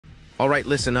Alright,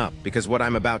 listen up, because what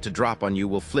I'm about to drop on you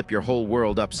will flip your whole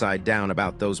world upside down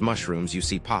about those mushrooms you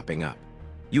see popping up.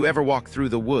 You ever walk through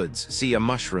the woods, see a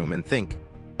mushroom, and think,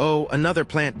 oh, another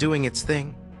plant doing its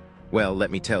thing? Well,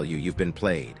 let me tell you, you've been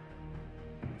played.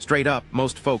 Straight up,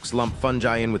 most folks lump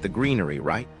fungi in with the greenery,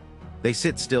 right? They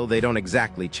sit still, they don't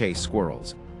exactly chase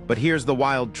squirrels. But here's the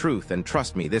wild truth, and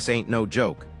trust me, this ain't no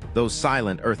joke. Those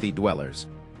silent, earthy dwellers.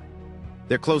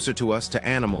 They're closer to us, to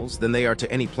animals, than they are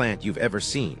to any plant you've ever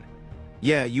seen.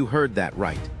 Yeah, you heard that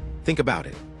right. Think about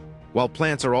it. While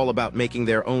plants are all about making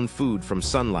their own food from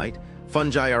sunlight,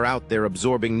 fungi are out there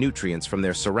absorbing nutrients from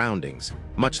their surroundings,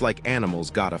 much like animals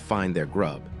gotta find their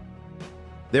grub.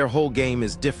 Their whole game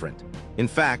is different. In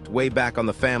fact, way back on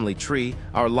the family tree,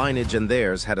 our lineage and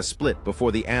theirs had a split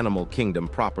before the animal kingdom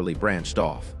properly branched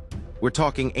off. We're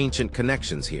talking ancient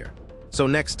connections here. So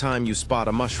next time you spot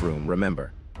a mushroom,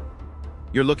 remember,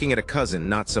 you're looking at a cousin,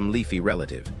 not some leafy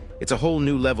relative. It's a whole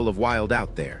new level of wild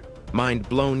out there. Mind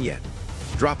blown yet?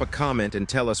 Drop a comment and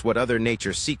tell us what other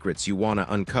nature secrets you want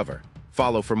to uncover.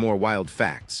 Follow for more wild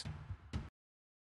facts.